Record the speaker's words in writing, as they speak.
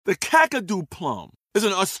The Kakadu plum is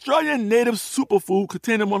an Australian native superfood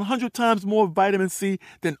containing 100 times more vitamin C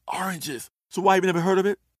than oranges. So why have you never heard of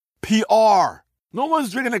it? PR. No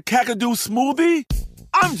one's drinking a Kakadu smoothie?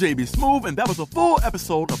 I'm JB Smooth, and that was a full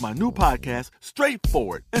episode of my new podcast,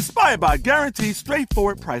 Straightforward, inspired by guaranteed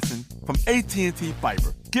straightforward pricing from AT&T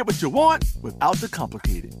Fiber. Get what you want without the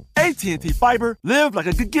complicated. AT&T Fiber, live like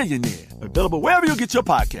a gigillionaire. Available wherever you get your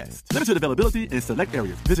podcasts. Limited availability in select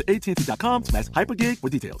areas. Visit AT&T.com/hypergig for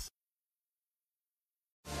details.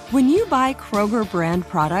 When you buy Kroger brand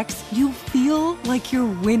products, you feel like you're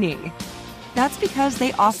winning. That's because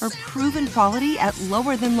they offer proven quality at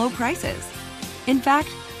lower than low prices. In fact,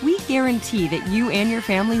 we guarantee that you and your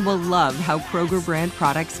family will love how Kroger brand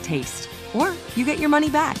products taste, or you get your money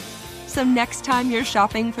back. So next time you're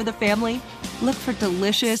shopping for the family, look for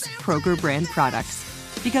delicious Kroger brand products,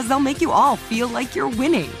 because they'll make you all feel like you're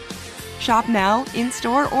winning. Shop now,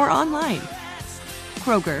 in-store, or online.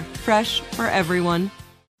 Kroger, fresh for everyone.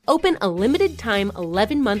 Open a limited-time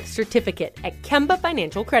 11-month certificate at Kemba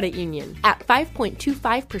Financial Credit Union. At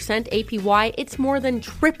 5.25% APY, it's more than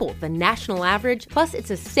triple the national average, plus it's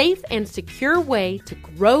a safe and secure way to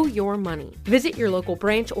grow your money. Visit your local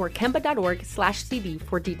branch or kemba.org/cb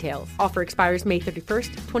for details. Offer expires May 31st,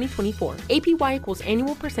 2024. APY equals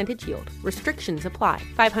annual percentage yield. Restrictions apply.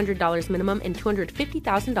 $500 minimum and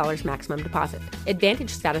 $250,000 maximum deposit. Advantage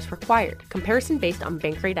status required. Comparison based on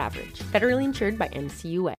bank rate average. Federally insured by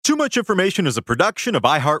NCUA. Too Much Information is a production of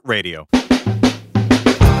iHeartRadio.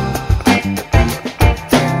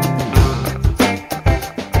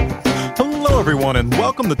 Hello, everyone, and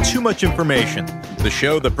welcome to Too Much Information, the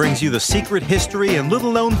show that brings you the secret history and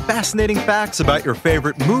little-known fascinating facts about your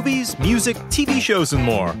favorite movies, music, TV shows, and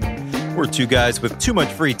more. We're two guys with too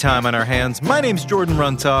much free time on our hands. My name's Jordan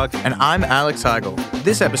Runtagh. And I'm Alex Heigl.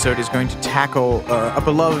 This episode is going to tackle a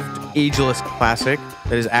beloved ageless classic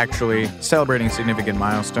that is actually celebrating a significant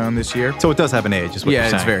milestone this year. So it does have an age, is what you're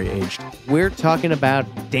saying. Yeah, it's very aged. We're talking about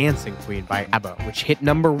Dancing Queen by Abba, which hit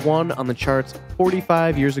number 1 on the charts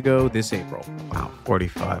 45 years ago this April. Wow,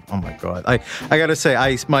 45. Oh my God. I gotta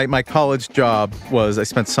say, my college job was I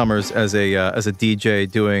spent summers as a DJ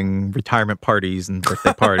doing retirement parties and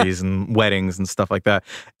birthday parties and weddings and stuff like that.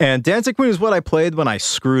 And Dancing Queen is what I played when I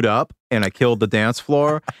screwed up and I killed the dance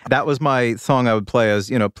floor. That was my song I would play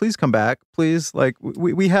as, please come back, please. Like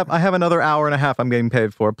I have another hour and a half I'm getting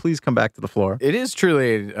paid for. Please come back to the floor. It is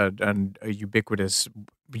truly a ubiquitous,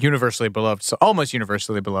 universally beloved, almost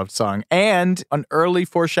universally beloved song, and an early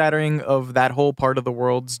foreshadowing of that whole part of the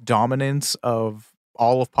world's dominance of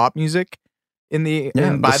all of pop music. By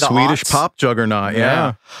the Swedish aughts. pop juggernaut,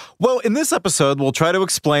 yeah. Well, in this episode, we'll try to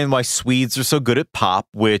explain why Swedes are so good at pop,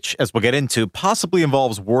 which, as we'll get into, possibly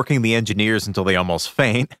involves working the engineers until they almost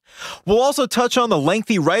faint. We'll also touch on the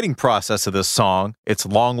lengthy writing process of this song, its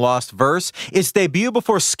long-lost verse, its debut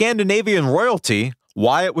before Scandinavian royalty,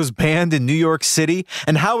 why it was banned in New York City,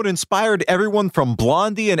 and how it inspired everyone from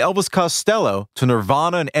Blondie and Elvis Costello to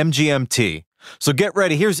Nirvana and MGMT. So get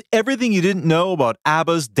ready. Here's everything you didn't know about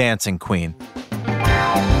ABBA's Dancing Queen.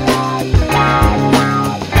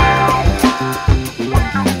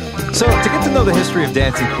 So, to get to know the history of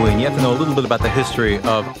Dancing Queen, you have to know a little bit about the history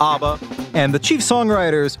of ABBA. And the chief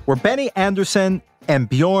songwriters were Benny Andersson and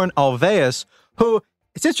Bjorn Ulvaeus, who,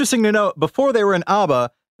 it's interesting to note, before they were in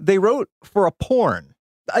ABBA, they wrote for a porn.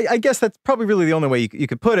 I guess that's probably really the only way you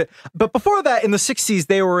could put it. But before that, in the 60s,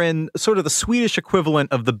 they were in sort of the Swedish equivalent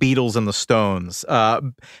of the Beatles and the Stones.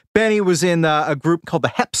 Benny was in a group called the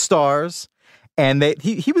Hep Stars. And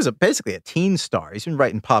he was basically a teen star. He's been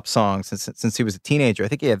writing pop songs since he was a teenager. I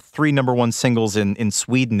think he had 3 number 1 singles in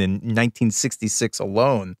Sweden in 1966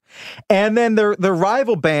 alone. And then their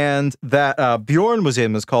rival band that Bjorn was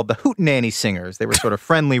in was called the Hootenanny Singers. They were sort of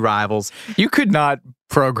friendly rivals. You could not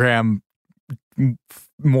program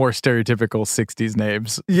more stereotypical 60s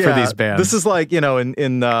names for these bands. This is like,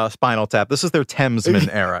 in Spinal Tap. This is their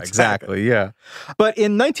Thamesmen era. Exactly, yeah. But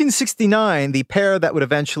in 1969, the pair that would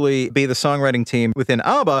eventually be the songwriting team within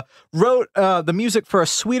ABBA wrote the music for a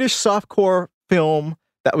Swedish softcore film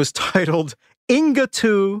that was titled Inga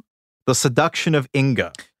 2, The Seduction of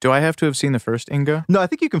Inga. Do I have to have seen the first Inga? No, I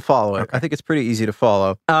think you can follow it. Okay. I think it's pretty easy to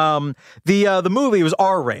follow. The movie was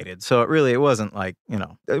R-rated, so it wasn't like,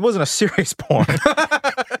 it wasn't a serious porn.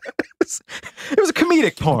 It was a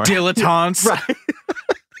comedic porn. Dilettantes. Right.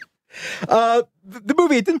 The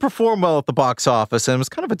movie, it didn't perform well at the box office, and it was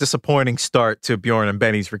kind of a disappointing start to Bjorn and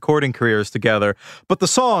Benny's recording careers together. But the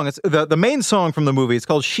song, the main song from the movie, it's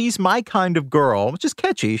called She's My Kind of Girl, which is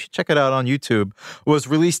catchy. You should check it out on YouTube. Was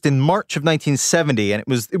released in March of 1970, and it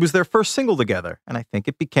was their first single together. And I think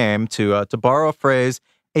it became, to borrow a phrase,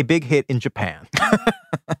 a big hit in Japan.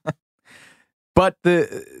 But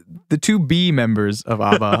the two B members of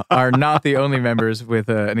ABBA are not the only members with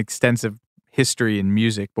an extensive history in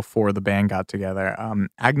music before the band got together.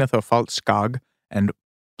 Agnetha Faltskog, and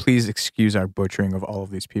please excuse our butchering of all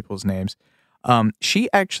of these people's names. She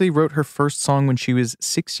actually wrote her first song when she was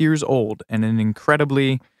 6 years old, and an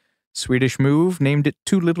incredibly Swedish move named it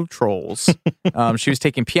Two Little Trolls. She was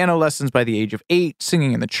taking piano lessons by the age of 8,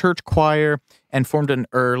 singing in the church choir, and formed an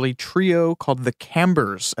early trio called the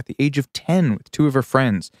Cambers at the age of 10 with 2 of her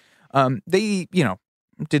friends. They,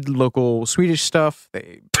 did local Swedish stuff.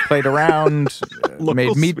 They played around,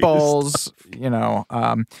 made meatballs,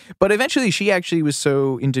 But eventually she actually was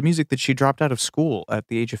so into music that she dropped out of school at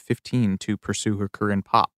the age of 15 to pursue her career in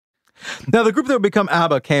pop. Now, the group that would become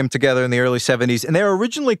ABBA came together in the early 70s, and they were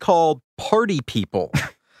originally called Party People,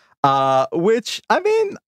 which, I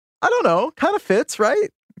don't know, kind of fits, right?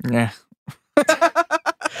 Yeah.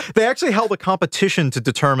 They actually held a competition to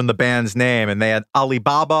determine the band's name, and they had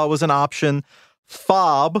Alibaba was an option,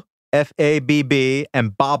 Fob, F-A-B-B,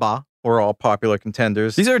 and Baba were all popular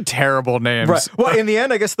contenders. These are terrible names. Right. Well, in the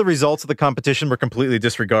end, I guess the results of the competition were completely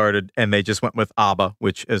disregarded, and they just went with ABBA,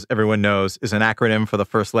 which, as everyone knows, is an acronym for the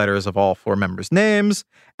first letters of all 4 members' names: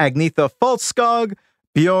 Agnetha Faltskog,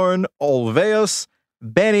 Bjorn Ulvaeus,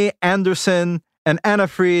 Benny Andersson, and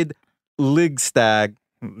Anna-Frid Ligstad.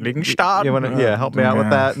 Ligstad? You want to help me out with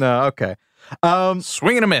that? No, okay.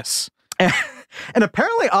 Swing and a miss. And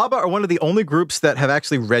apparently ABBA are one of the only groups that have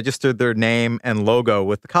actually registered their name and logo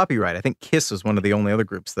with the copyright. I think Kiss is one of the only other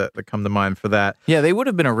groups that come to mind for that. Yeah, they would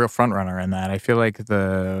have been a real front runner in that. I feel like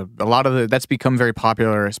that's become very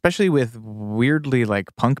popular, especially with weirdly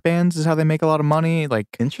like punk bands is how they make a lot of money. Like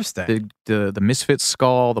interesting. The Misfits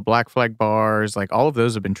skull, the Black Flag bars, like all of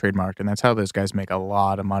those have been trademarked, and that's how those guys make a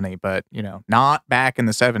lot of money. But not back in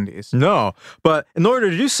the 70s. No, but in order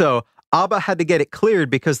to do so, ABBA had to get it cleared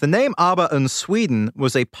because the name ABBA in Sweden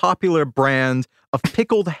was a popular brand of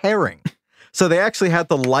pickled herring. So they actually had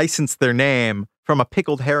to license their name from a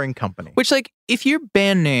pickled herring company. Which, like, if your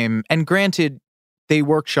band name, and granted, they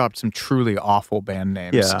workshopped some truly awful band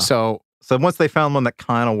names. Yeah. So once they found one that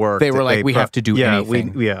kind of worked, they were like, we have to do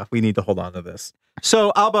anything. We need to hold on to this.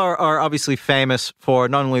 So ABBA are obviously famous for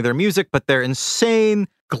not only their music, but their insane,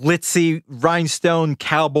 glitzy, rhinestone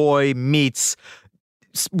cowboy meets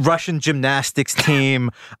Russian gymnastics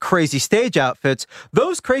team, crazy stage outfits.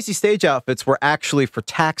 Those crazy stage outfits were actually for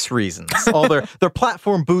tax reasons. All their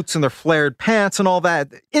platform boots and their flared pants and all that,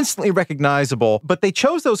 instantly recognizable. But they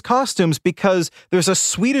chose those costumes because there's a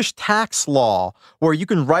Swedish tax law where you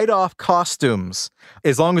can write off costumes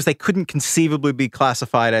as long as they couldn't conceivably be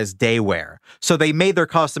classified as day wear. So they made their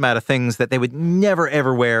costume out of things that they would never,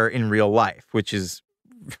 ever wear in real life, which is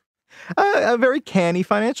a very canny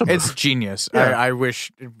financial move. It's genius. Yeah. I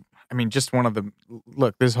wish, just one of the,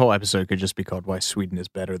 look, this whole episode could just be called Why Sweden is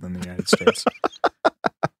Better Than the United States.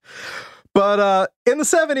 But in the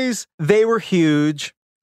 70s, they were huge.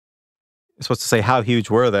 I'm supposed to say, how huge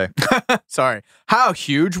were they? Sorry. How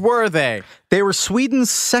huge were they? They were Sweden's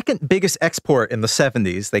second biggest export in the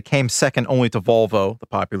 70s. They came second only to Volvo, the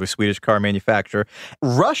popular Swedish car manufacturer.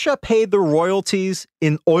 Russia paid the royalties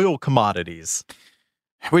in oil commodities.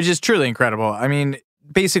 Which is truly incredible.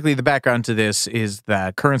 Basically, the background to this is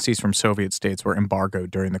that currencies from Soviet states were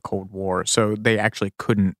embargoed during the Cold War, so they actually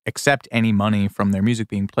couldn't accept any money from their music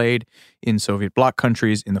being played in Soviet bloc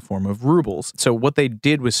countries in the form of rubles. So what they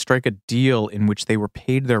did was strike a deal in which they were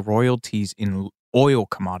paid their royalties in oil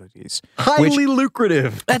commodities. Highly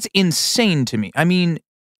lucrative. That's insane to me.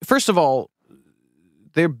 First of all,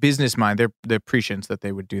 their business mind, their prescience that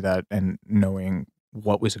they would do that, and knowing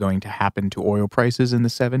what was going to happen to oil prices in the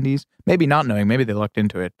 70s. Maybe not knowing, maybe they looked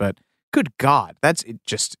into it, but good God, that's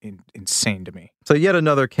just insane to me. So yet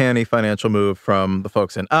another canny financial move from the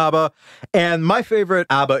folks in ABBA. And my favorite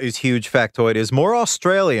ABBA is huge factoid is more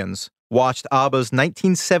Australians watched ABBA's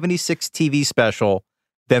 1976 TV special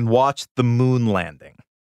than watched the moon landing.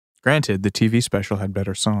 Granted, the TV special had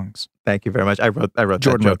better songs. Thank you very much. I wrote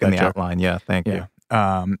Jordan that joke in the joke. outline. Yeah, thank you.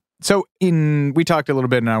 So we talked a little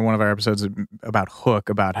bit in one of our episodes about Hook,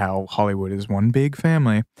 about how Hollywood is one big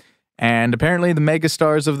family. And apparently the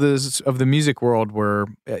megastars of the music world were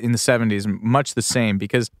in the 70s much the same,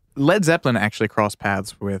 because Led Zeppelin actually crossed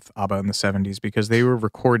paths with ABBA in the 70s because they were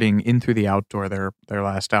recording In Through the Outdoor, their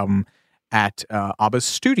last album, at ABBA's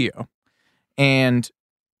studio. And,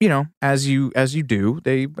 as you do,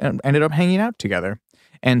 they ended up hanging out together.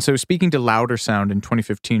 And so speaking to Louder Sound in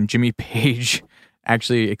 2015, Jimmy Page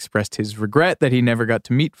actually expressed his regret that he never got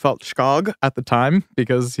to meet Faltskog at the time,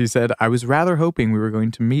 because he said, "I was rather hoping we were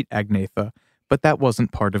going to meet Agnetha, but that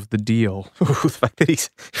wasn't part of the deal. Ooh, the fact that he's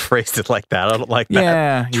phrased it like that, I don't like that.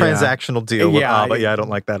 Yeah, Transactional deal with Abba. Yeah, I don't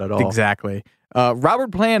like that at all. Exactly.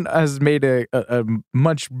 Robert Plant has made a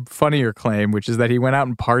much funnier claim, which is that he went out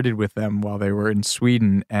and partied with them while they were in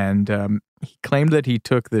Sweden, and he claimed that he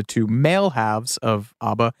took the two male halves of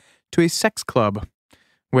Abba to a sex club,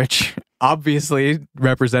 which obviously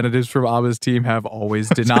representatives from Abba's team have always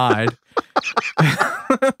denied.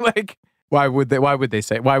 Like, why would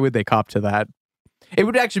they cop to that? It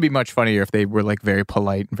would actually be much funnier if they were like very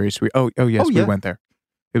polite and very sweet. Oh yes, we went there.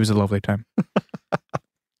 It was a lovely time.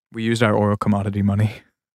 We used our oil commodity money.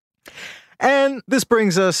 And this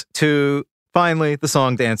brings us to, finally, the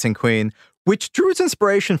song Dancing Queen, which drew its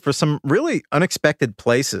inspiration for some really unexpected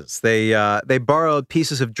places. They borrowed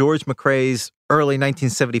pieces of George McRae's early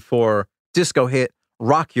 1974 disco hit,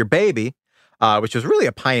 Rock Your Baby, which was really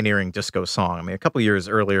a pioneering disco song. I mean, a couple years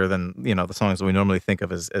earlier than, the songs that we normally think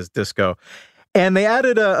of as disco. And they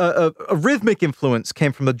added a rhythmic influence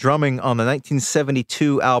came from the drumming on the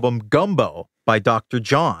 1972 album Gumbo by Dr.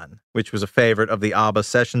 John, which was a favorite of the ABBA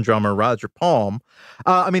session drummer Roger Palm.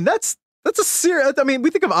 That's a serious. I mean,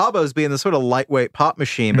 we think of ABBA as being this sort of lightweight pop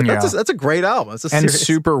machine, but that's a great album. It's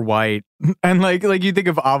super white, and like you think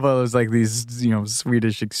of ABBA as like these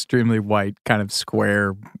Swedish, extremely white kind of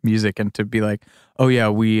square music, and to be like, oh yeah,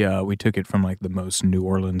 we took it from like the most New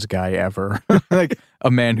Orleans guy ever, like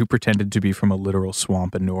a man who pretended to be from a literal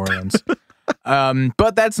swamp in New Orleans.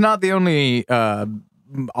 But that's not the only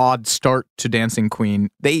odd start to Dancing Queen.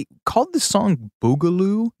 They called the song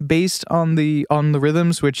Boogaloo based on the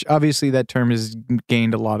rhythms, which obviously that term has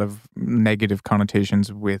gained a lot of negative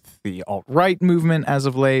connotations with the alt-right movement as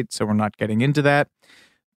of late, so we're not getting into that.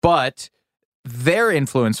 But their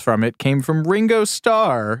influence from it came from Ringo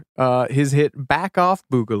Starr, his hit Back Off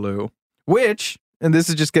Boogaloo, which, and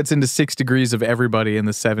this just gets into 6 degrees of everybody in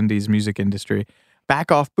the 70s music industry,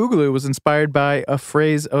 Back Off Boogaloo was inspired by a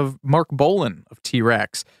phrase of Mark Bolan of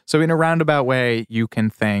T-Rex. So in a roundabout way, you can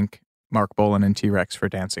thank Mark Bolan and T-Rex for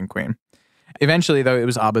Dancing Queen. Eventually, though, it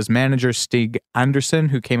was ABBA's manager, Stig Anderson,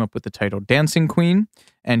 who came up with the title Dancing Queen,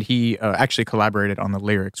 and he actually collaborated on the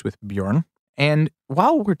lyrics with Bjorn. And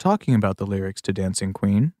while we're talking about the lyrics to Dancing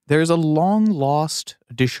Queen, there's a long-lost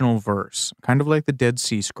additional verse, kind of like the Dead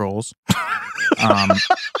Sea Scrolls.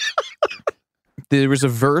 There was a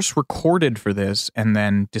verse recorded for this and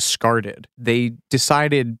then discarded. They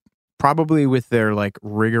decided, probably with their like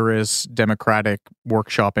rigorous democratic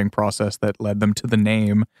workshopping process that led them to the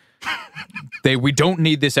name, we don't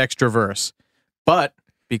need this extra verse. But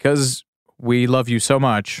because we love you so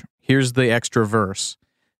much, here's the extra verse.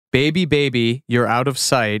 Baby, baby, you're out of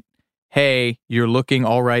sight. Hey, you're looking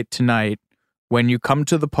all right tonight. When you come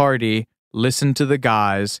to the party, listen to the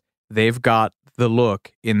guys. They've got the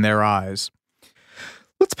look in their eyes.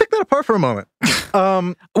 Let's pick that apart for a moment.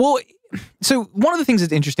 Well, so one of the things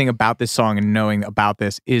that's interesting about this song and knowing about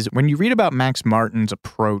this is when you read about Max Martin's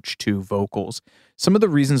approach to vocals, some of the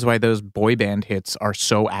reasons why those boy band hits are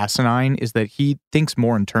so asinine is that he thinks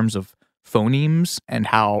more in terms of phonemes and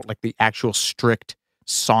how like the actual strict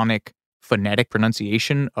sonic phonetic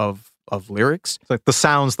pronunciation of lyrics. It's like the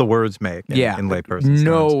sounds the words make in layperson's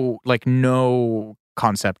terms. No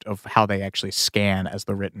concept of how they actually scan as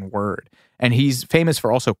the written word. And he's famous for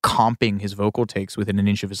also comping his vocal takes within an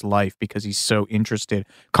inch of his life because he's so interested.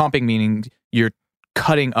 Comping meaning you're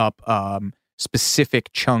cutting up specific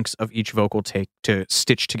chunks of each vocal take to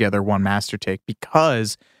stitch together one master take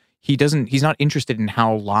because he's not interested in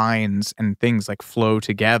how lines and things like flow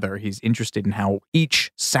together. He's interested in how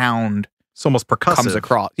each sound it's almost percussive comes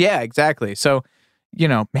across. Yeah, exactly. So,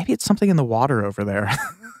 maybe it's something in the water over there.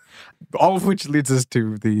 All of which leads us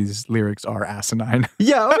to these lyrics are asinine.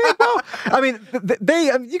 Yeah, I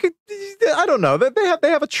don't know. They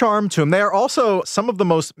have a charm to them. They are also some of the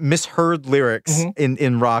most misheard lyrics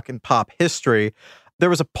in rock and pop history. There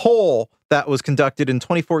was a poll that was conducted in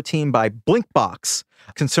 2014 by Blinkbox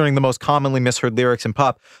concerning the most commonly misheard lyrics in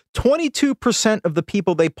pop. 22% of the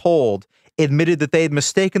people they polled admitted that they had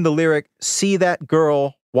mistaken the lyric "See that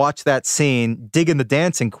girl, watch that scene, diggin' the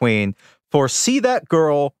dancing queen" for "See that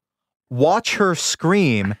girl, watch her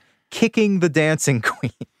scream, kicking the dancing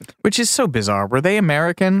queen." Which is so bizarre. Were they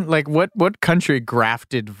American? Like, what country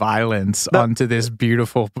grafted violence onto this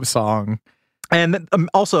beautiful song? And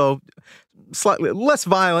also, slightly less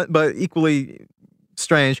violent, but equally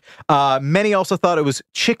strange. Many also thought it was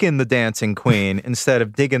 "chicken the dancing queen" instead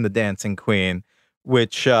of "digging the dancing queen,"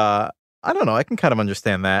 which, I don't know, I can kind of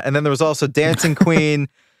understand that. And then there was also "dancing queen,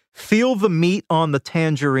 feel the meat on the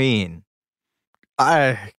tangerine."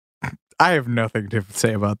 I have nothing to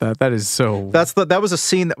say about that. That is so... That was a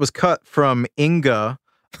scene that was cut from Inga.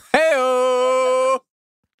 Hey-oh!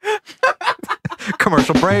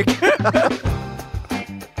 Commercial break.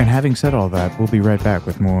 And having said all that, we'll be right back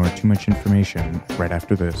with more Too Much Information right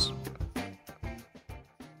after this.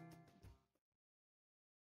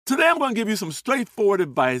 Today I'm going to give you some straightforward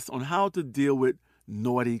advice on how to deal with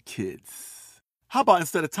naughty kids. How about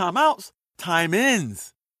instead of timeouts,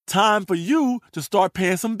 time-ins? Time for you to start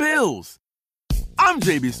paying some bills. I'm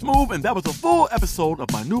JB Smoove, and that was a full episode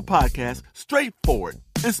of my new podcast, Straightforward,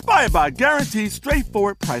 inspired by guaranteed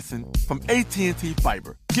straightforward pricing from AT&T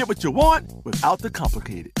Fiber. Get what you want without the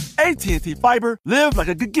complicated. AT&T Fiber, live like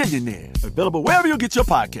a gigillionaire. Available wherever you get your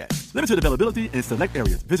podcast. Limited availability in select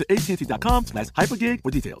areas. Visit AT&T.com/hypergig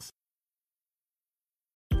for details.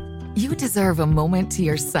 You deserve a moment to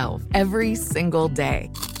yourself every single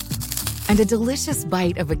day. And a delicious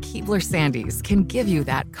bite of a Keebler Sandies can give you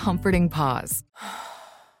that comforting pause.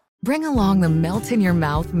 Bring along the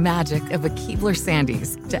melt-in-your-mouth magic of a Keebler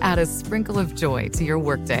Sandies to add a sprinkle of joy to your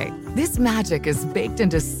workday. This magic is baked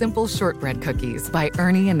into simple shortbread cookies by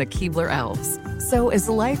Ernie and the Keebler Elves. So as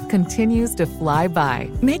life continues to fly by,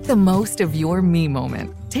 make the most of your me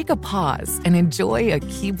moment. Take a pause and enjoy a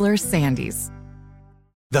Keebler Sandies.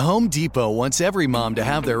 The Home Depot wants every mom to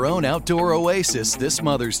have their own outdoor oasis this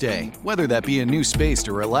Mother's Day, whether that be a new space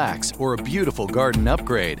to relax or a beautiful garden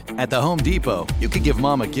upgrade. At the Home Depot, you could give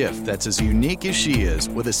mom a gift that's as unique as she is,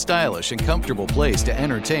 with a stylish and comfortable place to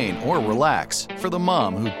entertain or relax for the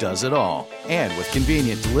mom who does it all. And with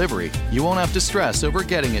convenient delivery, you won't have to stress over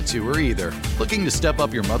getting it to her either. Looking to step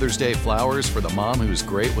up your Mother's Day flowers for the mom who's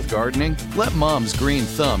great with gardening? Let Mom's Green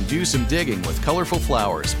Thumb do some digging with colorful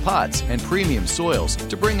flowers, pots, and premium soils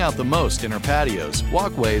to bring out the most in her patios,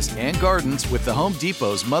 walkways, and gardens with the Home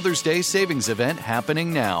Depot's Mother's Day Savings Event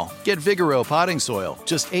happening now. Get Vigoro potting soil,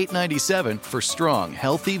 just $8.97 for strong,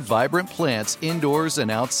 healthy, vibrant plants indoors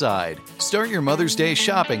and outside. Start your Mother's Day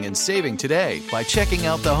shopping and saving today by checking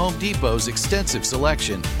out the Home Depot's extensive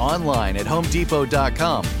selection online at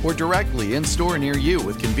HomeDepot.com or directly in store near you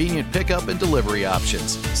with convenient pickup and delivery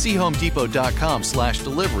options. See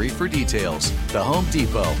HomeDepot.com/delivery for details. The Home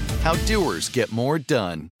Depot, how doers get more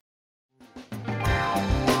done.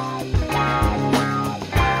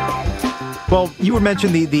 Well, you were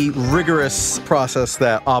mentioning the rigorous process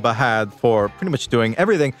that Abba had for pretty much doing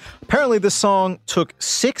everything. Apparently, this song took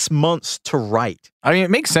 6 months to write. I mean,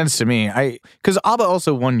 it makes sense to me. Because Abba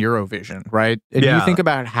also won Eurovision, right? And you think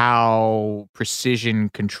about how precision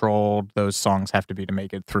controlled those songs have to be to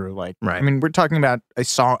make it through. Like, right. I mean, we're talking about a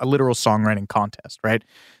literal songwriting contest, right?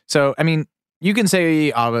 So, I mean, you can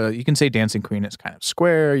say Abba, you can say Dancing Queen is kind of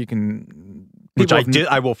square. You can. Which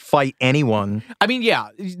I will fight anyone. I mean, yeah,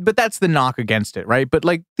 but that's the knock against it, right? But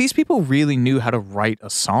like, these people really knew how to write a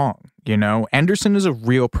song, you know? Anderson is a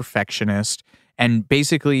real perfectionist and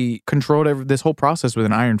basically controlled this whole process with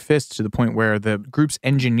an iron fist to the point where the group's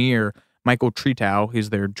engineer, Michael Tretow,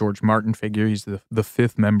 he's their George Martin figure. He's the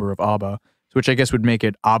fifth member of ABBA, which I guess would make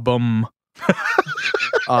it Abum.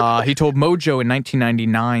 He told Mojo in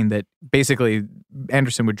 1999 that basically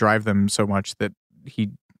Anderson would drive them so much that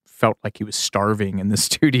he felt like he was starving in the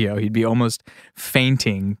studio. He'd be almost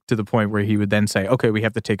fainting to the point where he would then say, okay, we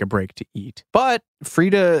have to take a break to eat. But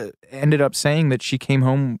Frida ended up saying that she came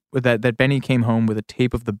home with that Benny came home with a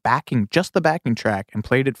tape of just the backing track and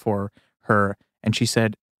played it for her. And she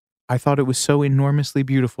said, I thought it was so enormously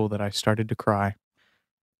beautiful that I started to cry.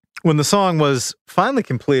 When the song was finally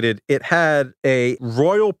completed, it had a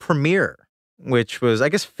royal premiere, which was, I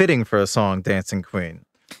guess, fitting for a song, Dancing Queen.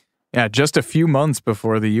 Yeah, just a few months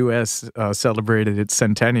before the U.S. Celebrated its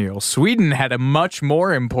centennial, Sweden had a much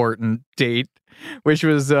more important date, which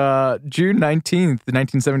was June 19th,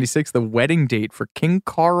 1976, the wedding date for King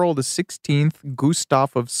Carl XVI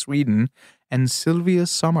Gustaf of Sweden and Sylvia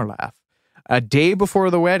Sommerlath. A day before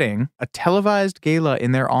the wedding, a televised gala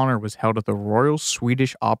in their honor was held at the Royal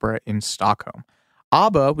Swedish Opera in Stockholm.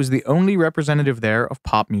 ABBA was the only representative there of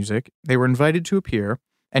pop music. They were invited to appear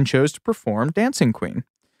and chose to perform Dancing Queen.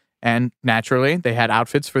 And naturally, they had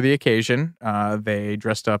outfits for the occasion. They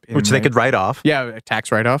dressed up in... Which they could write off. Yeah, a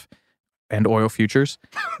tax write-off and oil futures.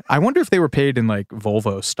 I wonder if they were paid in, like,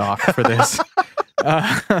 Volvo stock for this.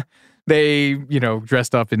 They,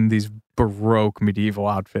 dressed up in these Baroque medieval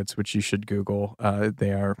outfits, which you should Google.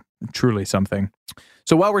 They are truly something.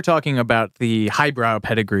 So while we're talking about the highbrow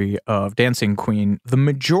pedigree of Dancing Queen, the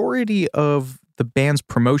majority of the band's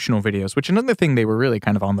promotional videos, which another thing they were really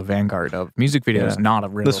kind of on the vanguard of. Music videos, not a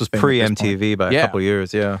real This was pre-MTV by a couple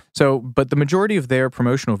years, So, but the majority of their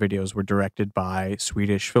promotional videos were directed by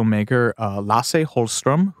Swedish filmmaker Lasse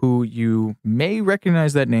Hallström, who you may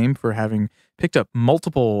recognize that name for having picked up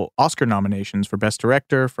multiple Oscar nominations for Best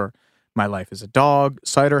Director, for My Life is a Dog,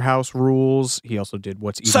 Cider House Rules. He also did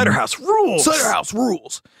What's Eating... Cider House Rules! Cider House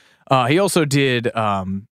Rules! He also did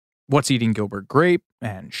What's Eating Gilbert Grape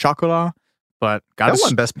and Chocolat, but that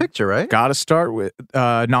won Best Picture, right? Got to start with...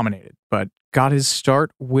 nominated, but got his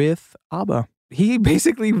start with ABBA. He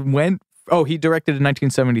basically went... Oh, he directed a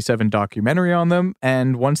 1977 documentary on them,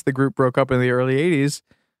 and once the group broke up in the early 80s,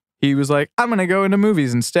 he was like, I'm going to go into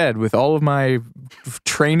movies instead with all of my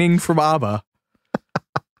training from ABBA.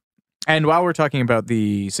 And while we're talking about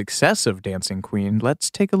the success of Dancing Queen, let's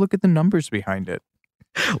take a look at the numbers behind it.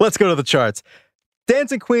 Let's go to the charts.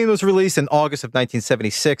 Dancing Queen was released in August of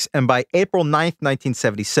 1976, and by April 9th,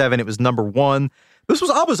 1977, it was number 1. This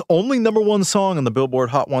was ABBA's only number 1 song on the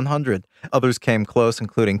Billboard Hot 100. Others came close,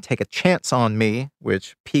 including Take a Chance on Me,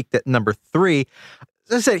 which peaked at number 3.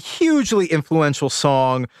 This is a hugely influential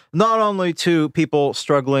song, not only to people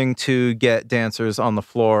struggling to get dancers on the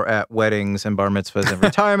floor at weddings and bar mitzvahs and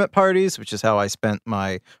retirement parties, which is how I spent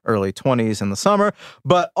my early 20s in the summer,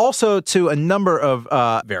 but also to a number of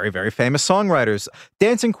very, very famous songwriters.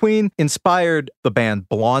 Dancing Queen inspired the band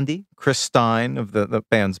Blondie. Chris Stein, of the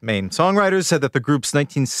band's main songwriters, said that the group's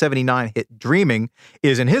 1979 hit Dreaming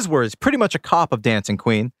is, in his words, pretty much a cop of Dancing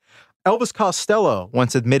Queen. Elvis Costello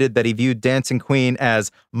once admitted that he viewed Dancing Queen as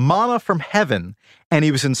manna from heaven, and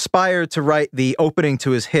he was inspired to write the opening to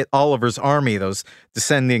his hit Oliver's Army, those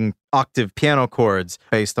descending octave piano chords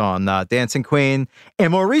based on Dancing Queen.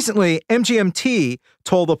 And more recently, MGMT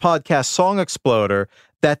told the podcast Song Exploder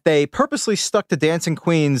that they purposely stuck to Dancing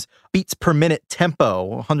Queen's beats per minute tempo,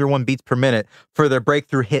 101 beats per minute, for their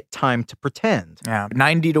breakthrough hit Time to Pretend. Yeah,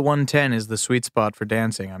 90 to 110 is the sweet spot for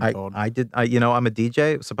dancing, I'm told. I'm a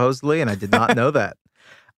DJ, supposedly, and I did not know that.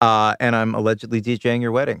 And I'm allegedly DJing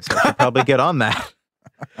your wedding, so I should probably get on that.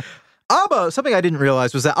 ABBA, something I didn't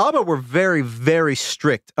realize was that ABBA were very, very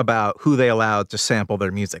strict about who they allowed to sample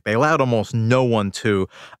their music. They allowed almost no one to.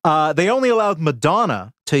 They only allowed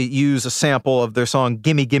Madonna to use a sample of their song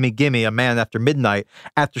Gimme, Gimme, Gimme, A Man After Midnight,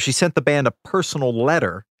 after she sent the band a personal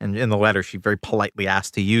letter. And in the letter, she very politely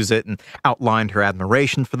asked to use it and outlined her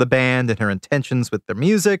admiration for the band and her intentions with their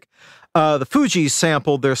music. The Fugees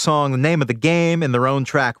sampled their song The Name of the Game in their own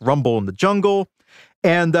track Rumble in the Jungle.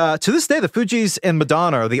 And to this day, the Fugees and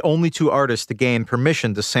Madonna are the only 2 artists to gain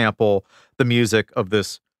permission to sample the music of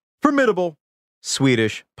this formidable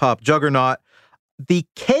Swedish pop juggernaut. The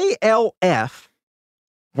KLF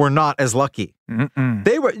were not as lucky. Mm-mm.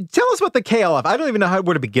 They were. Tell us about the KLF. I don't even know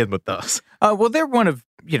where to begin with those. Well, they're one of,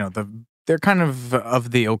 they're kind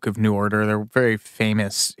of the ilk of New Order. They're very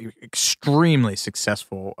famous, extremely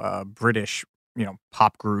successful British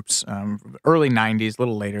pop groups, early 90s, a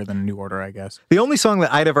little later than New Order, I guess. The only song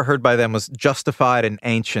that I'd ever heard by them was Justified and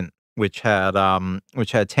Ancient, which had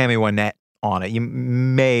Tammy Wynette on it.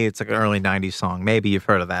 It's like an early 90s song. Maybe you've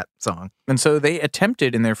heard of that song. And so they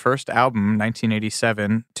attempted in their first album,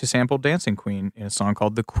 1987, to sample Dancing Queen in a song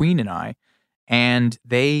called The Queen and I. And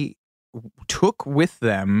they took with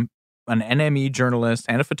them an NME journalist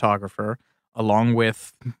and a photographer, along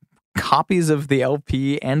with copies of the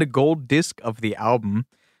LP and a gold disc of the album.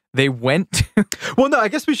 They went to... Well, no, I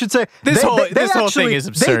guess we should say... This whole thing is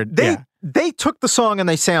absurd. They took the song and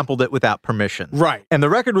they sampled it without permission. Right. And the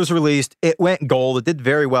record was released. It went gold. It did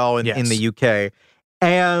very well in the UK.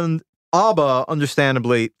 And ABBA,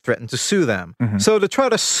 understandably, threatened to sue them. Mm-hmm. So to try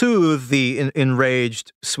to soothe the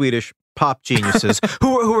enraged Swedish pop geniuses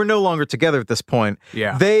who are no longer together at this point.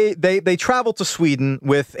 Yeah. They traveled to Sweden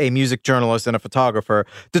with a music journalist and a photographer,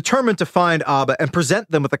 determined to find ABBA and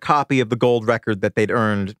present them with a copy of the gold record that they'd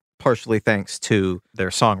earned, partially thanks to their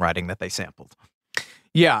songwriting that they sampled.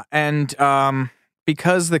 Yeah, and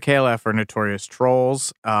because the KLF are notorious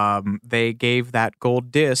trolls, they gave that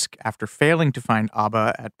gold disc after failing to find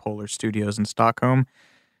ABBA at Polar Studios in Stockholm.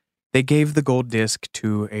 They gave the gold disc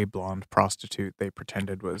to a blonde prostitute they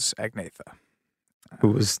pretended was Agnetha.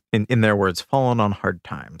 Who was, in their words, fallen on hard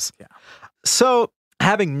times. Yeah. So,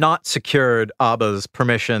 having not secured ABBA's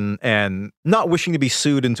permission and not wishing to be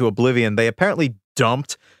sued into oblivion, they apparently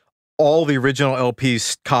dumped all the original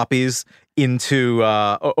LP's copies into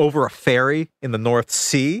over a ferry in the North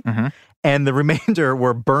Sea. Mm-hmm. And the remainder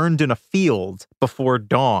were burned in a field before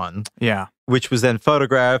dawn. Yeah. Which was then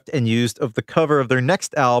photographed and used of the cover of their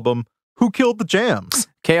next album, Who Killed the Jams?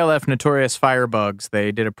 KLF Notorious Firebugs.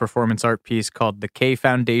 They did a performance art piece called The K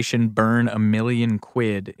Foundation Burn a Million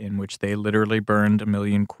Quid, in which they literally burned $1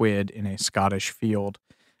 million in a Scottish field.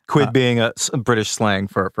 Quid being a British slang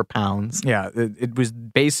for pounds. Yeah, it was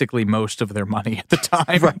basically most of their money at the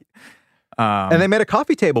time. Right. And they made a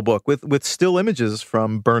coffee table book with still images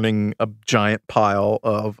from burning a giant pile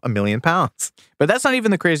of 1 million pounds. But that's not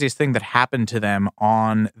even the craziest thing that happened to them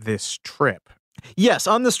on this trip. Yes,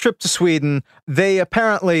 on this trip to Sweden, they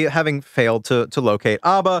apparently, having failed to locate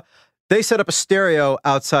Abba, they set up a stereo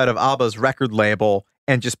outside of Abba's record label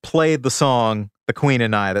and just played the song The Queen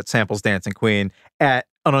and I that samples Dancing Queen at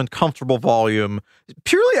an uncomfortable volume.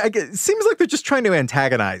 Purely, it seems like they're just trying to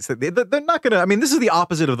antagonize. They're not going to, I mean, this is the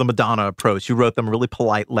opposite of the Madonna approach. You wrote them a really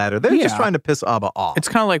polite letter. They're just trying to piss Abba off. It's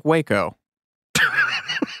kind of like Waco,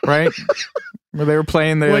 right? Where they were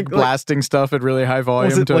playing, they're blasting stuff at really high volume.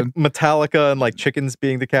 Was it like Metallica and like chickens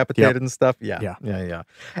being decapitated and stuff? Yeah.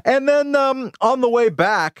 And then on the way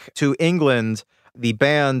back to England, the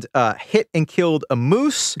band hit and killed a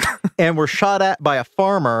moose and were shot at by a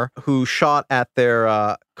farmer who shot at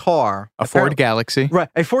their car. Ford Galaxy. Right,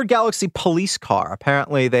 a Ford Galaxy police car.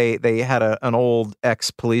 Apparently, they had an old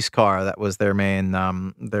ex-police car that was their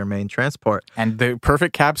main transport. And the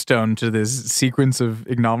perfect capstone to this sequence of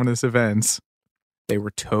ignominious events, they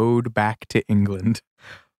were towed back to England.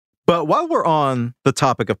 But while we're on the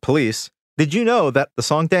topic of police, did you know that the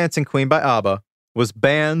song Dancing Queen by Abba was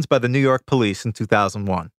banned by the New York police in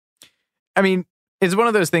 2001? I mean, it's one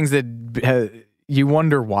of those things that you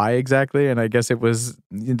wonder why exactly. And I guess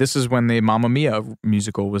this is when the Mamma Mia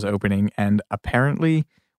musical was opening. And apparently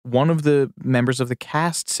one of the members of the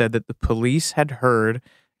cast said that the police had heard,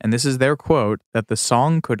 and this is their quote, that the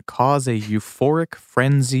song could cause a euphoric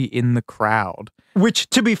frenzy in the crowd. Which,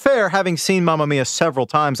 to be fair, having seen Mamma Mia several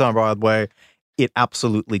times on Broadway, it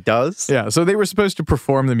absolutely does. Yeah, so they were supposed to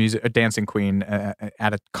perform the music, a Dancing Queen,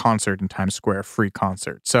 at a concert in Times Square, a free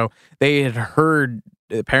concert. So they had heard,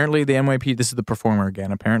 apparently the NYPD, this is the performer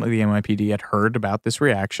again, apparently the NYPD had heard about this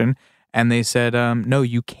reaction, and they said, no,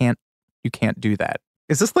 you can't do that.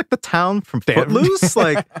 Is this like the town from Footloose?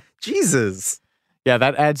 Like, Jesus. Yeah,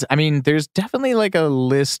 that adds, I mean, there's definitely like a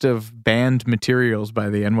list of banned materials by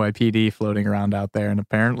the NYPD floating around out there, and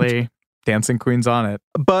apparently Dancing Queen's on it.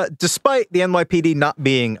 But despite the NYPD not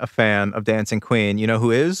being a fan of Dancing Queen, you know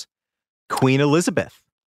who is? Queen Elizabeth,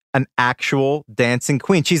 an actual dancing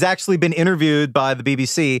queen. She's actually been interviewed by the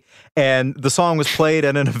BBC, and the song was played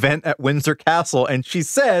at an event at Windsor Castle, and she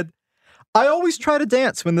said, "I always try to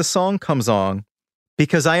dance when the song comes on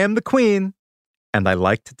because I am the queen and I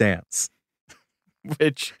like to dance."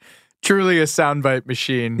 Which truly a soundbite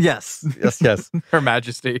machine. Yes. Her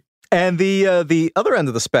Majesty. And the other end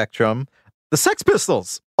of the spectrum, the Sex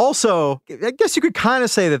Pistols. Also, I guess you could kind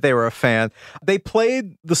of say that they were a fan. They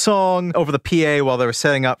played the song over the PA while they were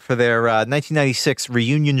setting up for their 1996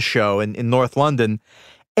 reunion show in North London.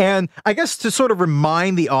 And I guess to sort of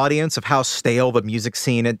remind the audience of how stale the music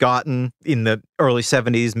scene had gotten in the early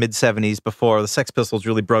 70s, mid-70s, before the Sex Pistols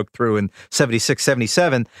really broke through in 76,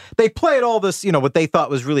 77, they played all this, what they thought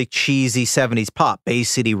was really cheesy 70s pop, Bay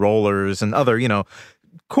City Rollers and other,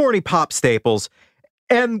 corny pop staples.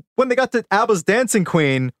 And when they got to ABBA's Dancing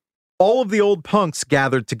Queen, all of the old punks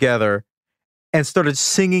gathered together and started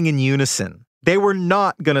singing in unison. They were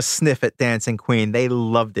not going to sniff at Dancing Queen. They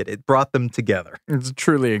loved it. It brought them together. It's a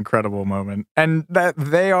truly incredible moment. And that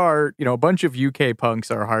they are, a bunch of UK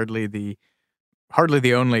punks are hardly the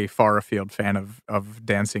only far afield fan of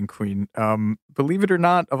Dancing Queen. Believe it or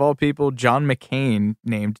not, of all people, John McCain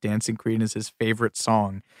named Dancing Queen as his favorite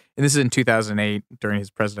song. And this is in 2008 during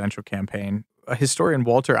his presidential campaign. A historian,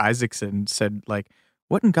 Walter Isaacson, said,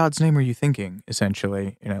 what in God's name are you thinking,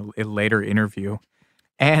 essentially, in a later interview.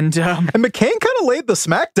 And McCain kind of laid the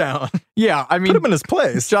smackdown. Yeah, I mean, put him in his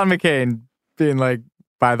place. John McCain being like,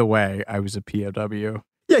 by the way, I was a POW.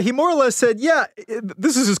 Yeah, he more or less said,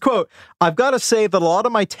 this is his quote, "I've got to say that a lot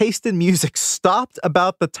of my taste in music stopped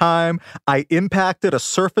about the time I impacted a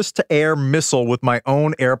surface-to-air missile with my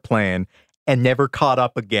own airplane and never caught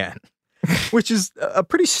up again." Which is a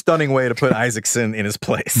pretty stunning way to put Isaacson in his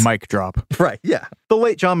place. Mic drop. Right, yeah. The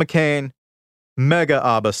late John McCain, mega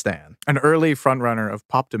ABBA stan. An early frontrunner of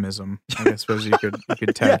poptimism, I suppose you could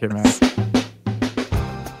tag him as.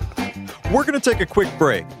 We're going to take a quick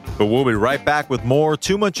break, but we'll be right back with more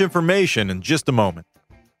Too Much Information in just a moment.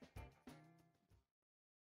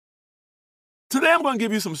 Today I'm going to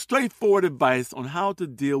give you some straightforward advice on how to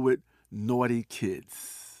deal with naughty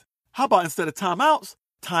kids. How about instead of timeouts,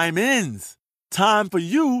 time-ins? Time for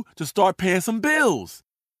you to start paying some bills.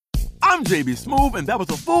 I'm JB Smoove, and that was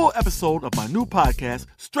a full episode of my new podcast,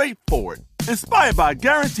 Straightforward, inspired by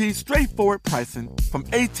guaranteed straightforward pricing from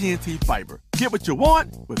AT&T Fiber. Get what you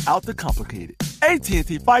want without the complicated.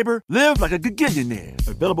 AT&T Fiber, live like a gigillionaire.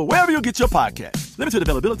 Available wherever you get your podcast. Limited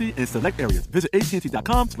availability in select areas. Visit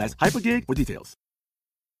AT&T.com/hypergig for details.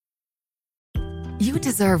 you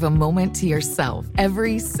deserve a moment to yourself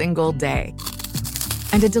every single day.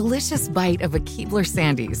 And a delicious bite of a Keebler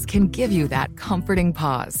Sandies can give you that comforting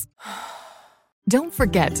pause. Don't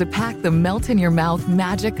forget to pack the melt-in-your-mouth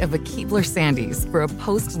magic of a Keebler Sandies for a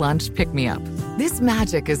post-lunch pick-me-up. This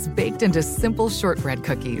magic is baked into simple shortbread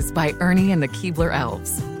cookies by Ernie and the Keebler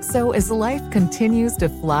Elves. So as life continues to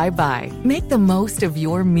fly by, make the most of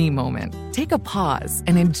your me moment. Take a pause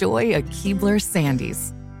and enjoy a Keebler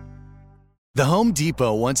Sandies. The Home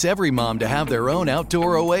Depot wants every mom to have their own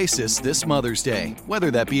outdoor oasis this Mother's Day,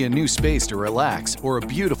 whether that be a new space to relax or a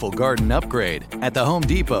beautiful garden upgrade. At the Home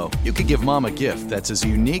Depot, you could give mom a gift that's as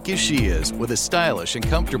unique as she is, with a stylish and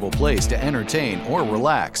comfortable place to entertain or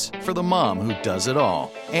relax for the mom who does it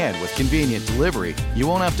all. And with convenient delivery, you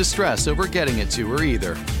won't have to stress over getting it to her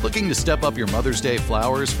either. Looking to step up your Mother's Day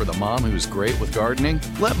flowers for the mom who's great with gardening?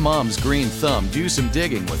 Let Mom's green thumb do some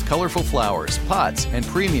digging with colorful flowers, pots, and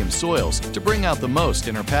premium soils to bring out the most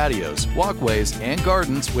in her patios, walkways, and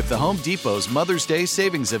gardens with the Home Depot's Mother's Day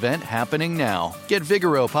Savings Event happening now. Get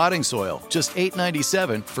Vigoro potting soil, just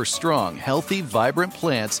 $8.97 for strong, healthy, vibrant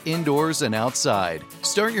plants indoors and outside.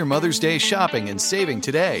 Start your Mother's Day shopping and saving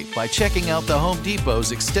today by checking out the Home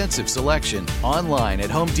Depot's extensive selection online at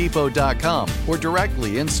homedepot.com or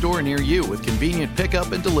directly in-store near you with convenient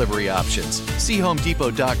pickup and delivery options. See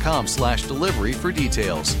homedepot.com/delivery for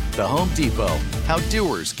details. The Home Depot, how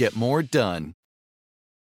doers get more done.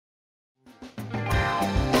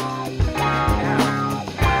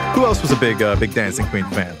 Who else was a big Dancing Queen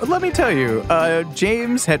fan? Let me tell you,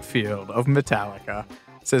 James Hetfield of Metallica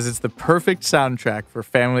says it's the perfect soundtrack for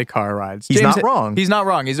family car rides. He's not wrong. He's not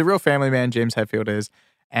wrong. He's a real family man, James Hetfield is.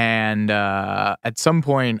 And at some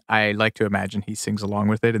point, I like to imagine he sings along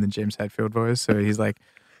with it in the James Hetfield voice. So he's like,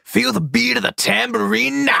 feel the beat of the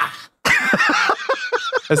tambourine.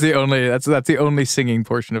 That's the only singing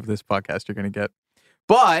portion of this podcast you're going to get.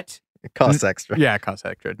 But it costs extra. Yeah, it costs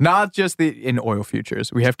extra. Not just in oil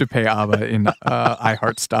futures. We have to pay Abba in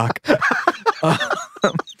iHeart stock.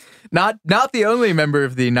 Not the only member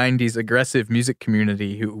of the 90s aggressive music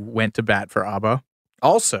community who went to bat for Abba.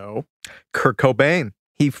 Also, Kurt Cobain.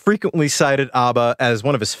 He frequently cited Abba as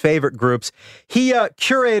one of his favorite groups. He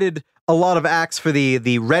curated a lot of acts for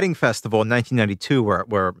the Reading Festival in 1992,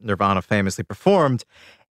 where Nirvana famously performed.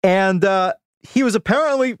 And he was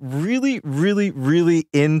apparently really, really, really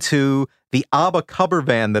into the Abba cover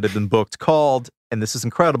band that had been booked called, and this is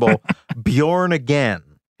incredible, Bjorn Again.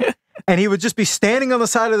 And he would just be standing on the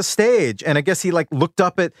side of the stage. And I guess he looked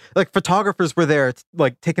up at, photographers were there,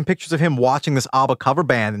 taking pictures of him watching this ABBA cover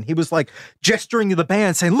band. And he was gesturing to the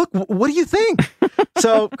band saying, look, what do you think?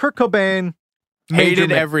 So Kurt Cobain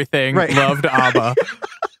hated everything, right. Loved ABBA.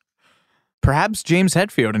 Perhaps James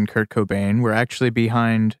Hetfield and Kurt Cobain were actually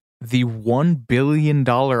behind the $1 billion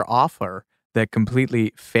offer that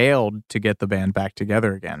completely failed to get the band back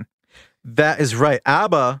together again. That is right.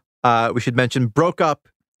 ABBA, we should mention, broke up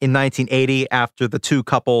in 1980 after the two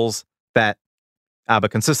couples that ABBA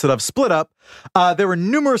consisted of split up. There were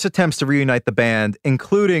numerous attempts to reunite the band,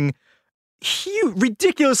 including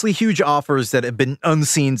ridiculously huge offers that had been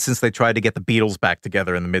unseen since they tried to get the Beatles back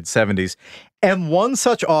together in the mid-70s. And one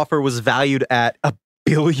such offer was valued at $1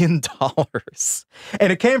 billion.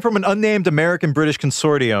 And it came from an unnamed American-British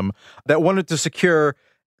consortium that wanted to secure,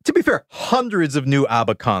 to be fair, hundreds of new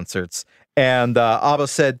ABBA concerts. And ABBA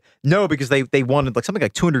said no, because they wanted something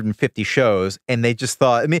like 250 shows, and they just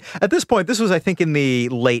thought, at this point, this was, I think, in the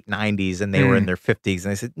late 90s, and they were in their 50s,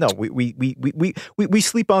 and they said, no, we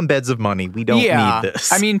sleep on beds of money. We don't need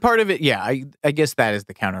this. Part of it, I guess that is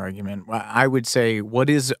the counter argument. I would say, what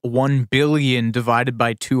is 1 billion divided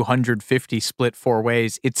by 250 split 4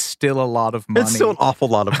 ways? It's still a lot of money. It's still an awful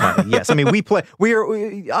lot of money. Yes,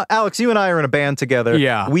 Alex, you and I are in a band together.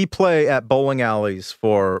 Yeah, we play at bowling alleys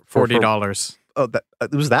for $40. Oh,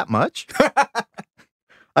 it was that much?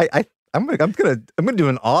 I'm gonna do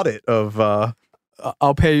an audit of.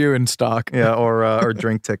 I'll pay you in stock. Yeah, or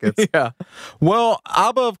drink tickets. Yeah. Well,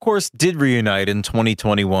 ABBA, of course, did reunite in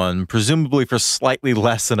 2021, presumably for slightly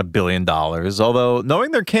less than $1 billion. Although,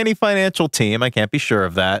 knowing their canny financial team, I can't be sure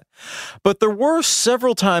of that. But there were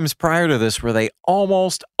several times prior to this where they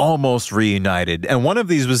almost reunited, and one of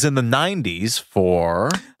these was in the 90s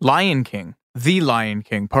for Lion King. The Lion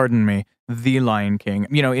King, pardon me. The Lion King.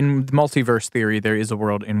 In multiverse theory, there is a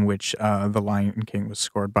world in which The Lion King was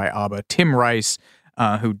scored by ABBA. Tim Rice,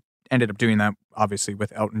 who ended up doing that, obviously,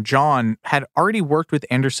 with Elton John, had already worked with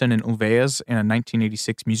Anderson and Ulvaeus in a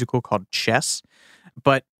 1986 musical called Chess.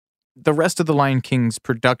 But the rest of The Lion King's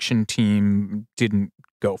production team didn't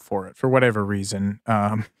go for it, for whatever reason.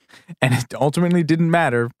 And it ultimately didn't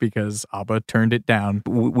matter because Abba turned it down.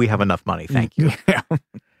 We have enough money, thank you. Yeah.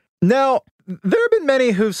 Now, there have been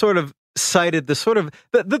many who've sort of cited the sort of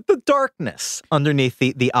the darkness underneath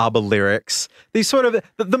the Abba lyrics, the sort of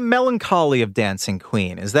the melancholy of Dancing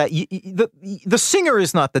Queen is that the singer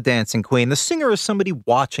is not the Dancing Queen. The singer is somebody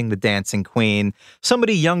watching the Dancing Queen,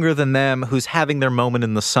 somebody younger than them who's having their moment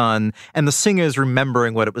in the sun, and the singer is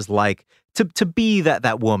remembering what it was like to be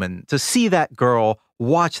that woman, to see that girl,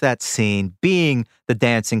 watch that scene, being the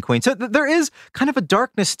Dancing Queen. So there is kind of a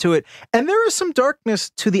darkness to it, and there is some darkness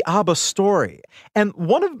to the Abba story. And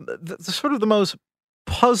one of the most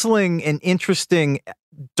puzzling and interesting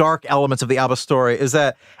dark elements of the Abba story is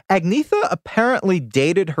that Agnetha apparently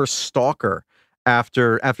dated her stalker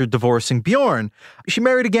after divorcing Bjorn. She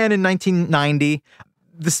married again in 1990.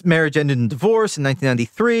 This marriage ended in divorce in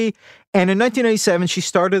 1993, and in 1997, she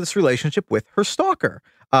started this relationship with her stalker.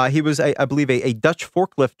 He was, I believe, a Dutch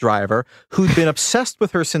forklift driver who'd been obsessed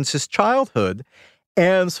with her since his childhood.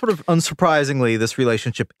 And sort of unsurprisingly, this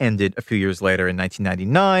relationship ended a few years later in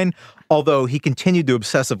 1999, although he continued to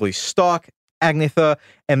obsessively stalk Agnetha,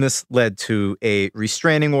 and this led to a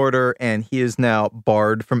restraining order, and he is now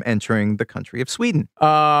barred from entering the country of Sweden.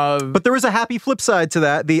 But there is a happy flip side to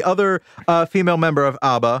that. The other female member of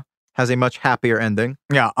Abba has a much happier ending.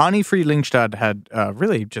 Yeah, Annie Fried Lyngstad had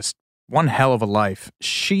really just one hell of a life.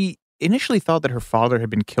 She initially thought that her father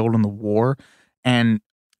had been killed in the war, and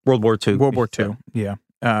World War II. World War II, yeah.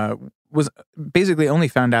 Was basically only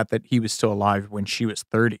found out that he was still alive when she was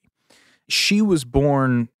 30. She was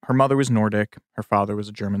born, her mother was Nordic, her father was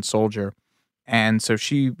a German soldier, and so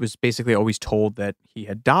she was basically always told that he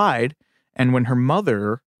had died, and when her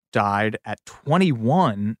mother died at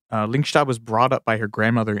 21, Lyngstad was brought up by her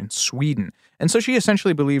grandmother in Sweden, and so she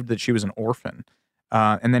essentially believed that she was an orphan.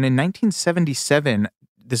 And then in 1977,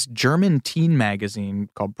 this German teen magazine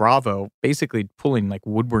called Bravo, basically pulling like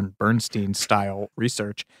Woodward Bernstein style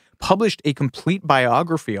research, published a complete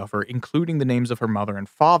biography of her, including the names of her mother and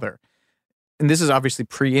father. And this is obviously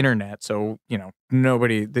pre-internet, so,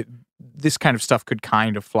 nobody, this kind of stuff could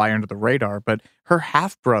kind of fly under the radar. But her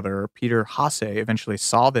half-brother, Peter Hasse, eventually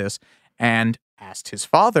saw this and asked his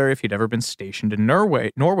father if he'd ever been stationed in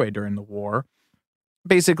Norway during the war.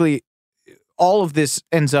 Basically, all of this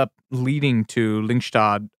ends up leading to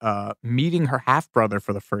Lyngstad meeting her half-brother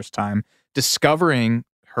for the first time, discovering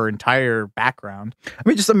her entire background. I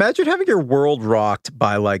mean, just imagine having your world rocked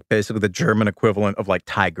by, like, basically the German equivalent of, like,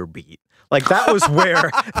 Tiger Beat. Like, that was where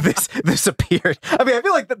this appeared. I mean, I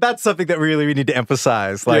feel like that's something that really we need to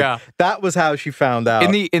emphasize. Like, that was how she found out.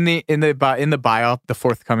 In the biop, the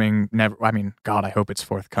forthcoming, I hope it's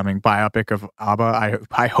forthcoming biopic of Abba.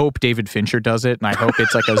 I hope David Fincher does it, and I hope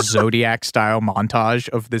it's like a Zodiac style montage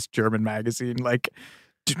of this German magazine, like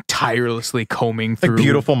tirelessly combing through, like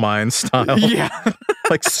Beautiful Mind style. Yeah,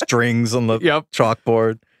 like strings on the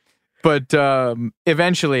chalkboard. But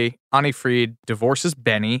eventually, Annie Fried divorces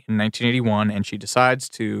Benny in 1981, and she decides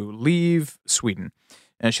to leave Sweden.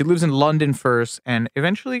 And she lives in London first, and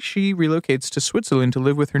eventually she relocates to Switzerland to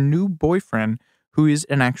live with her new boyfriend, who is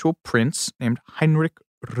an actual prince named Heinrich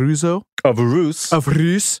Russo. Of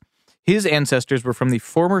Rus. His ancestors were from the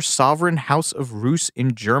former sovereign House of Rus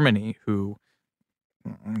in Germany, who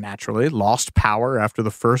naturally lost power after the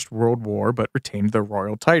First World War, but retained their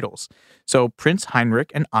royal titles. So Prince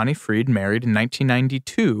Heinrich and Annie Fried married in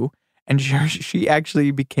 1992, and she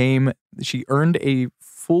earned a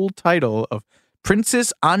full title of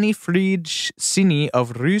Princess Annie Fried Sini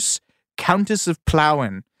of Rus, Countess of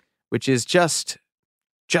Plauen, which is just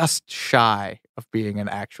shy of being an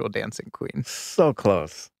actual dancing queen. So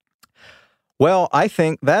close. Well, I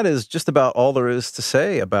think that is just about all there is to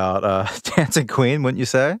say about Dancing Queen, wouldn't you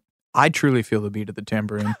say? I truly feel the beat of the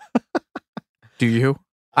tambourine. Do you?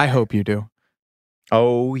 I hope you do.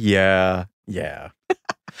 Oh, yeah. Yeah.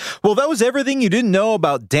 Well, that was everything you didn't know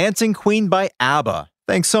about Dancing Queen by Abba.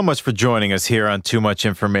 Thanks so much for joining us here on Too Much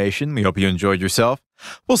Information. We hope you enjoyed yourself.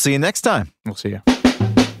 We'll see you next time. We'll see you.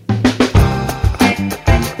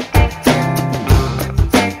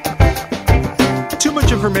 Too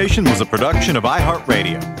Much Information was a production of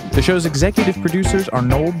iHeartRadio. The show's executive producers are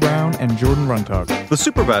Noel Brown and Jordan Runtag. The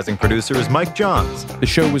supervising producer is Mike Johns. The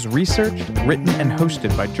show was researched, written, and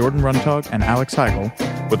hosted by Jordan Runtag and Alex Heigl,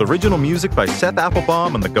 with original music by Seth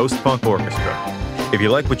Applebaum and the Ghost Funk Orchestra. If you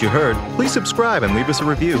like what you heard, please subscribe and leave us a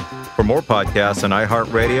review. For more podcasts on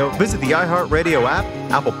iHeartRadio, visit the iHeartRadio app,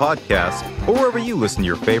 Apple Podcasts, or wherever you listen to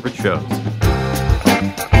your favorite shows.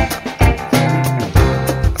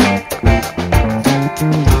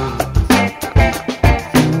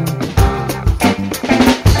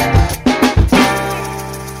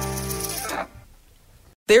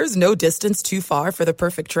 There's no distance too far for the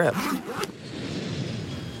perfect trip.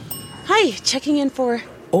 Hi, checking in for...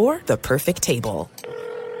 Or the perfect table.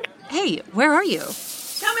 Hey, where are you?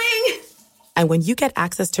 Coming! And when you get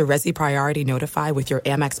access to Resi Priority Notify with your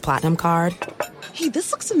Amex Platinum card... Hey,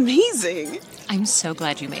 this looks amazing. I'm so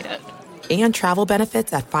glad you made it. And travel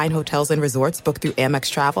benefits at fine hotels and resorts booked through Amex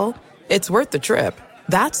Travel, it's worth the trip.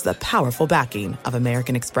 That's the powerful backing of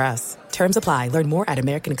American Express. Terms apply. Learn more at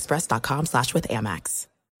americanexpress.com/withAmex.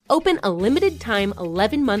 Open a limited-time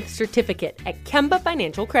 11-month certificate at Kemba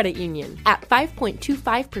Financial Credit Union. At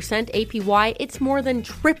 5.25% APY, it's more than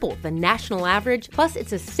triple the national average, plus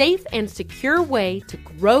it's a safe and secure way to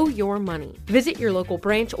grow your money. Visit your local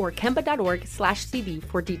branch or kemba.org/cb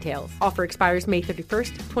for details. Offer expires May 31st,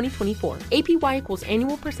 2024. APY equals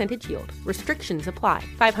annual percentage yield. Restrictions apply.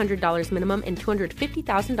 $500 minimum and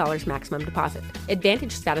 $250,000 maximum deposit.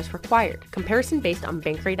 Advantage status required. Comparison based on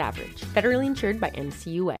bank rate average. Federally insured by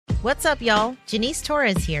NCUA. What's up, y'all? Janice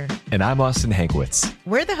Torres here. And I'm Austin Hankwitz.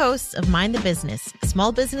 We're the hosts of Mind the Business,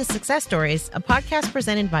 Small Business Success Stories, a podcast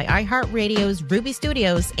presented by iHeartRadio's Ruby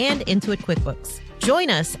Studios and Intuit QuickBooks. Join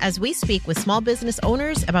us as we speak with small business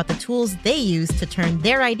owners about the tools they use to turn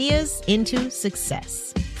their ideas into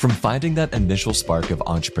success. From finding that initial spark of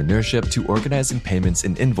entrepreneurship to organizing payments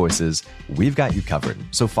and invoices, we've got you covered.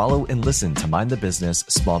 So follow and listen to Mind the Business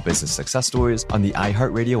Small Business Success Stories on the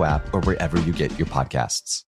iHeartRadio app or wherever you get your podcasts.